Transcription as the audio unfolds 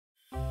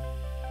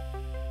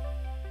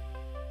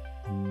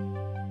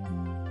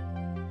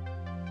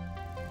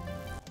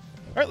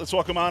All right, let's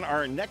welcome on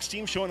our next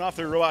team showing off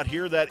their robot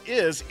here. That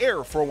is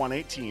Air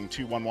 418 Team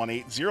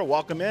 21180.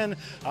 Welcome in,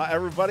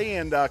 everybody,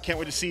 and can't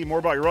wait to see more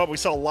about your robot. We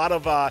saw a lot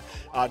of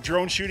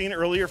drone shooting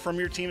earlier from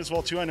your team as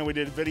well, too. I know we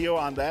did a video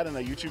on that and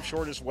a YouTube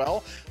short as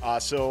well.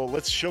 So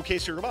let's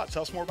showcase your robot.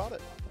 Tell us more about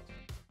it.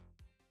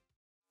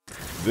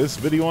 This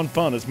video on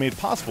fun is made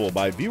possible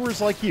by viewers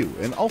like you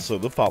and also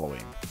the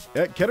following.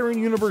 At Kettering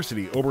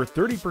University, over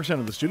 30%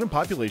 of the student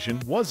population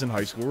was in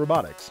high school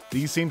robotics.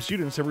 These same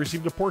students have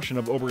received a portion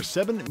of over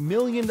 $7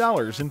 million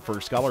in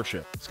FIRST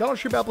scholarship.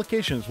 Scholarship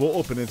applications will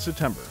open in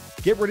September.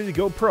 Get ready to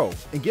go pro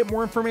and get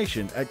more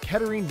information at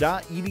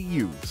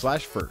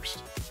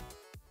kettering.edu/first.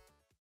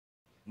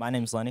 My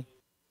name's Lenny.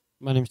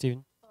 My name's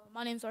Steven.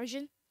 My name's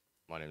Arjun.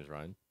 My name is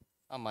Ryan.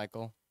 I'm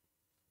Michael.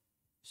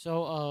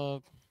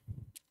 So,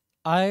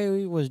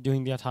 I was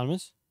doing the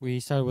autonomous.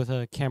 We started with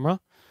a camera,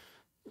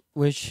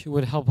 which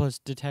would help us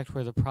detect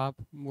where a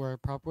prop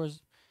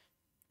was,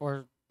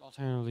 or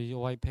alternatively a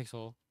white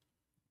pixel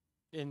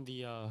in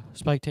the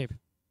spike tape.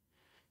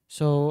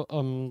 So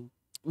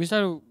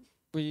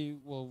we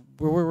were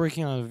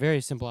working on a very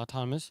simple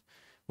autonomous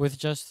with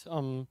just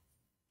to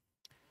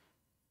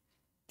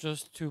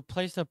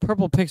place the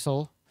purple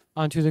pixel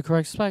onto the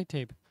correct spike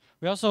tape.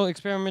 We also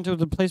experimented with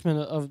the placement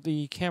of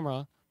the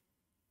camera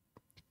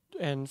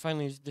and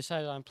finally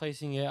decided on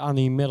placing it on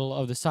the middle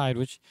of the side,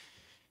 which,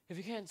 if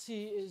you can't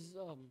see, is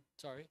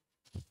sorry.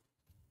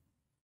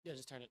 Yeah,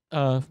 just turn it.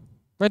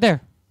 Right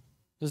there.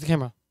 There's the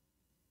camera.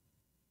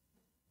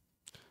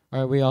 All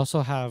right. We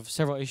also have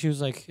several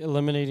issues like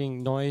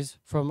eliminating noise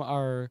from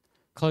our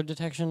color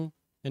detection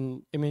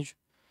and image,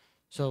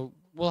 so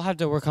we'll have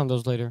to work on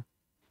those later.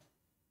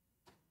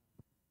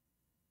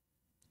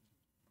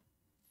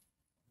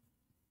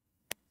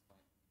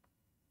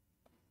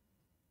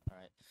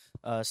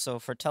 So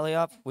for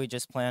teleop, we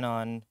just plan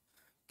on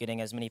getting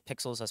as many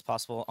pixels as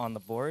possible on the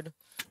board.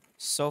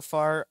 So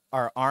far,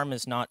 our arm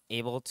is not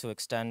able to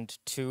extend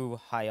too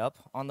high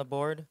up on the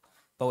board,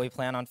 but we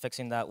plan on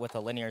fixing that with a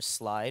linear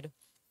slide.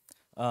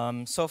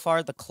 So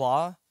far, the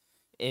claw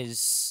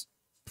is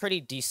pretty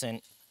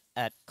decent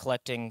at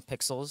collecting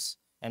pixels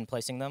and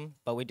placing them,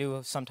 but we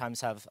do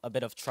sometimes have a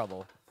bit of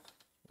trouble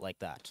like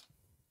that.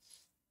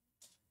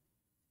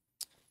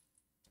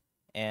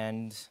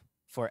 And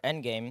for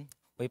endgame,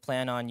 we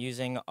plan on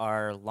using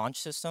our launch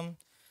system,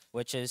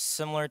 which is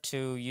similar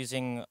to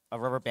using a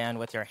rubber band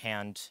with your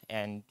hand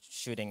and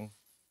shooting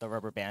the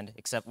rubber band,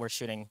 except we're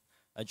shooting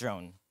a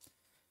drone.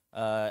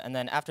 And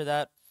then after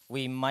that,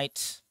 we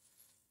might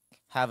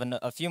have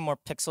a few more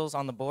pixels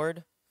on the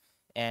board,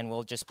 and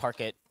we'll just park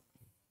it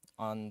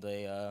on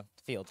the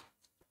field.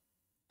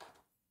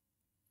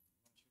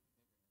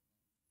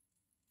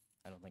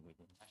 I don't think we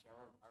can.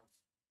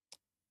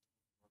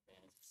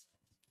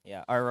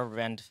 Yeah, our rubber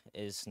band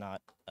is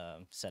not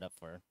set up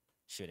for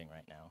shooting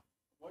right now.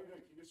 What can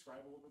you describe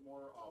a little bit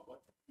more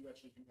what you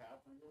actually do have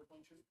when you're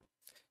playing shooting?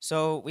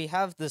 So we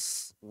have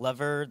this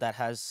lever that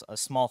has a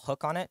small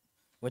hook on it,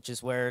 which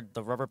is where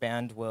the rubber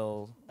band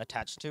will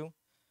attach to.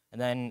 And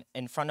then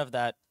in front of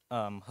that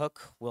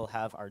hook, we'll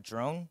have our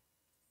drone,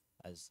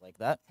 as like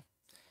that.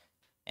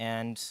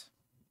 And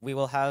we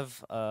will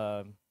have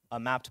a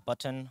mapped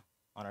button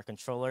on our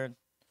controller,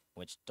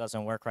 which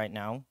doesn't work right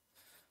now.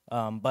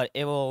 But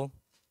it will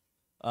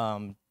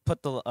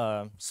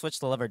switch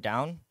the lever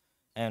down,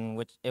 and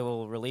which it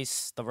will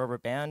release the rubber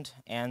band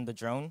and the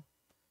drone.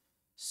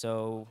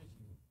 So,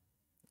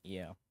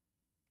 yeah,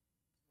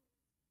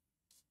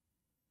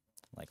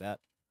 like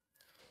that.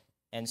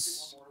 And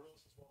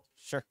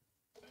sure.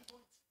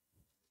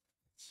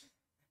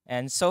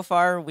 And so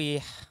far,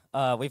 we've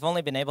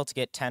only been able to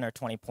get 10 or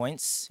 20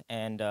 points,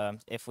 and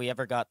if we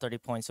ever got 30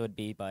 points, it would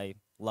be by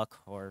luck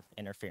or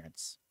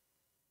interference.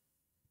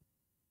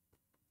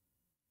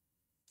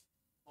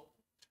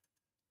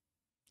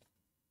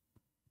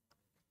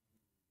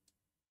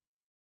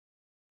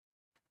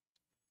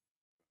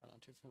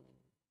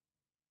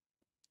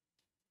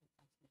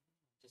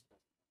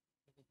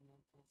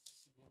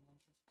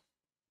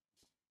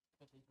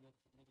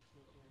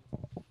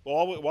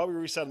 Well, while we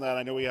reset on that,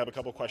 I know we have a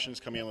couple questions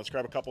coming in. Let's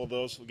grab a couple of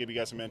those. We'll give you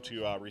guys a minute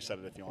to reset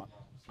it if you want.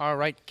 All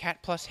right,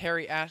 Cat Plus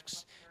Harry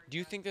asks, do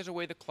you think there's a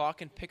way the clock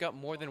can pick up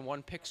more than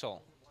one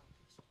pixel?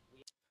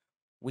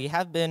 We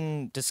have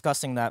been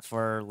discussing that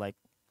for like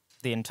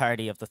the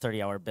entirety of the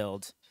 30-hour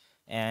build,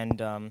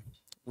 and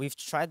we've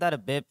tried that a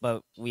bit,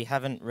 but we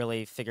haven't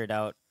really figured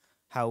out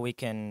how we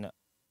can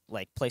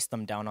like place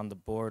them down on the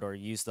board or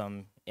use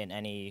them in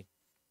any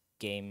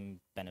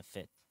game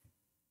benefit.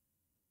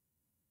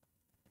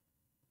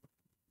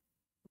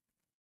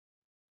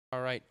 All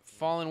right,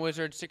 Fallen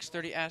Wizard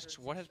 630 asks,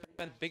 what has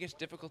been the biggest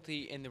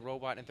difficulty in the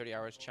Robot in 30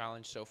 Hours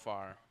challenge so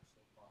far?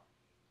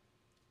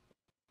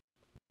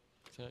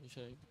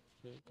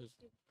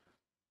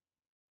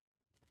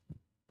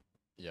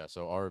 Yeah,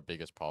 so our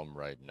biggest problem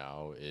right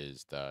now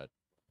is that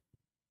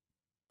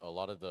a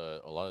lot of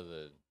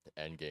the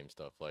end game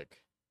stuff,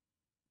 like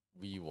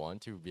we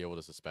want to be able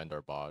to suspend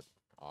our bot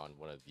on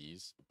one of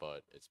these,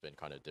 but it's been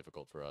kind of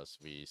difficult for us.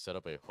 We set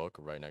up a hook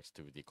right next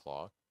to the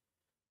claw,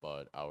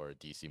 but our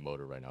DC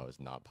motor right now is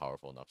not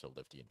powerful enough to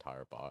lift the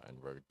entire bot, and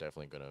we're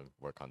definitely going to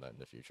work on that in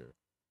the future.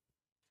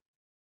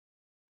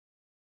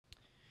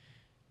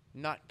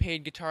 Not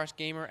Paid Guitarist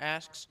Gamer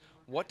asks,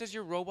 what does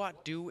your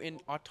robot do in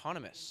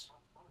autonomous?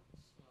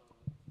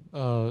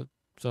 So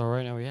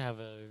right now we have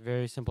a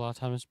very simple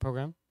autonomous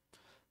program.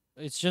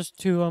 It's just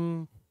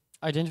to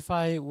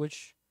identify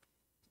which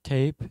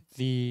tape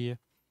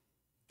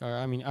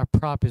our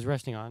prop is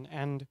resting on,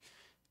 and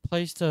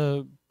place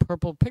the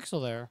purple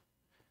pixel there.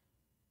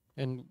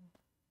 And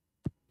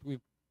we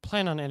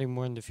plan on adding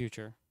more in the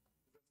future.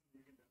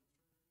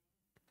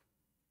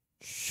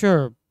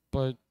 Sure,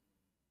 but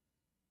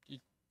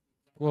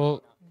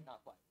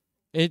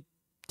it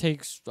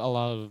takes a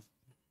lot of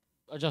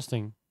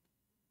adjusting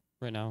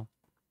right now.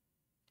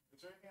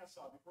 Is there anything else,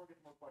 before we get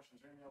to more questions,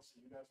 is there anything else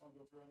that you guys want to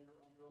go through on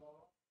your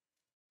robot?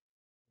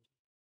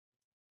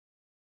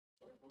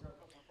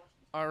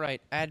 All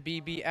right,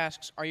 AdBB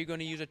asks, are you going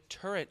to use a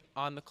turret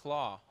on the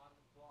claw?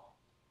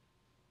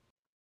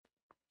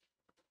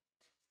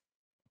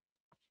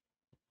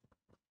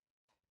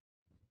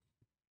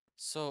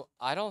 So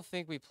I don't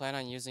think we plan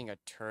on using a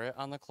turret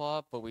on the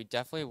claw, but we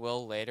definitely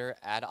will later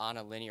add on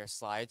a linear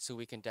slide so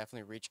we can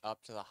definitely reach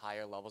up to the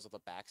higher levels of the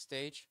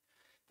backstage.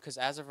 Because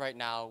as of right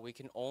now, we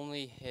can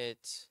only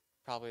hit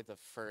probably the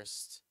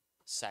first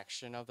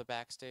section of the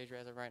backstage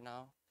as of right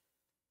now.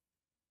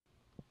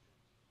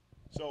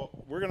 So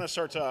we're going to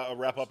start to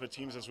wrap up at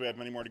teams as we have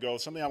many more to go.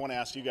 Something I want to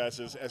ask you guys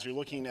is, as you're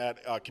looking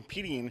at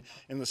competing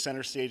in the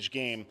center stage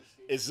game,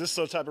 is this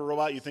the type of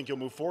robot you think you'll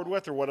move forward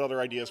with, or what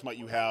other ideas might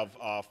you have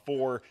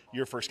for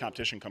your first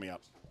competition coming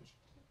up?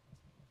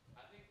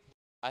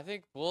 I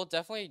think we'll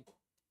definitely.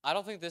 I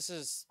don't think this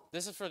is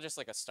for just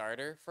like a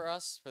starter for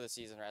us for the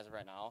season as of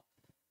right now,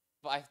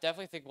 but I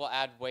definitely think we'll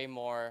add way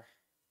more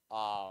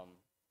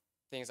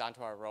things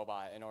onto our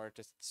robot in order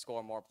to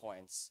score more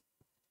points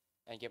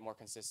and get more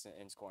consistent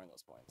in scoring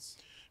those points.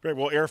 Great.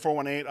 Well, Air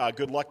 418,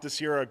 good luck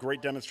this year.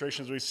 Great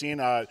demonstrations we've seen.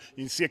 You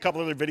can see a couple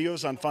other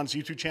videos on Fun's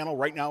YouTube channel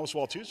right now as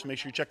well, too, so make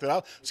sure you check that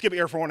out. Let's give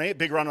Air 418 a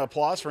big round of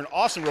applause for an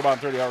awesome Robot in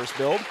 30 Hours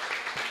build.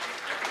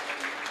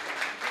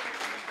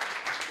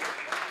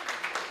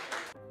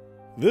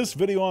 This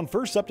video on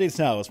First Updates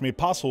Now is made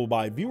possible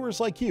by viewers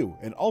like you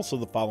and also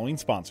the following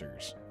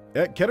sponsors.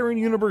 At Kettering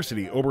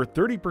University, over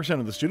 30%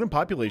 of the student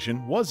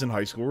population was in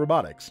high school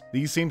robotics.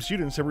 These same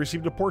students have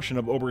received a portion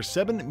of over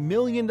 $7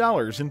 million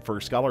in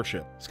FIRST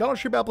scholarship.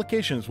 Scholarship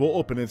applications will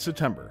open in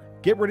September.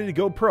 Get ready to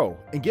go pro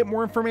and get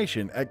more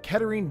information at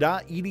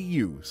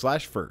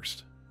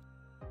kettering.edu/first.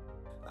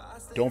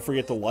 Don't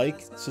forget to like,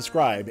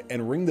 subscribe,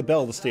 and ring the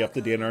bell to stay up to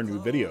date on our new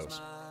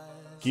videos.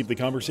 Keep the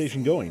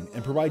conversation going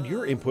and provide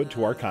your input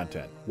to our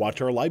content. Watch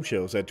our live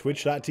shows at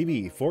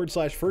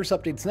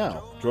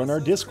twitch.tv/firstupdatesnow. Join our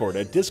Discord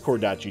at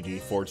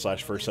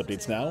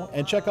discord.gg/firstupdatesnow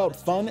and check out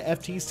Fun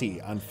FTC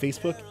on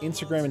Facebook,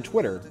 Instagram, and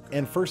Twitter,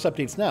 and First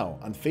Updates Now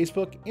on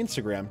Facebook,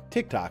 Instagram,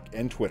 TikTok,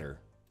 and Twitter.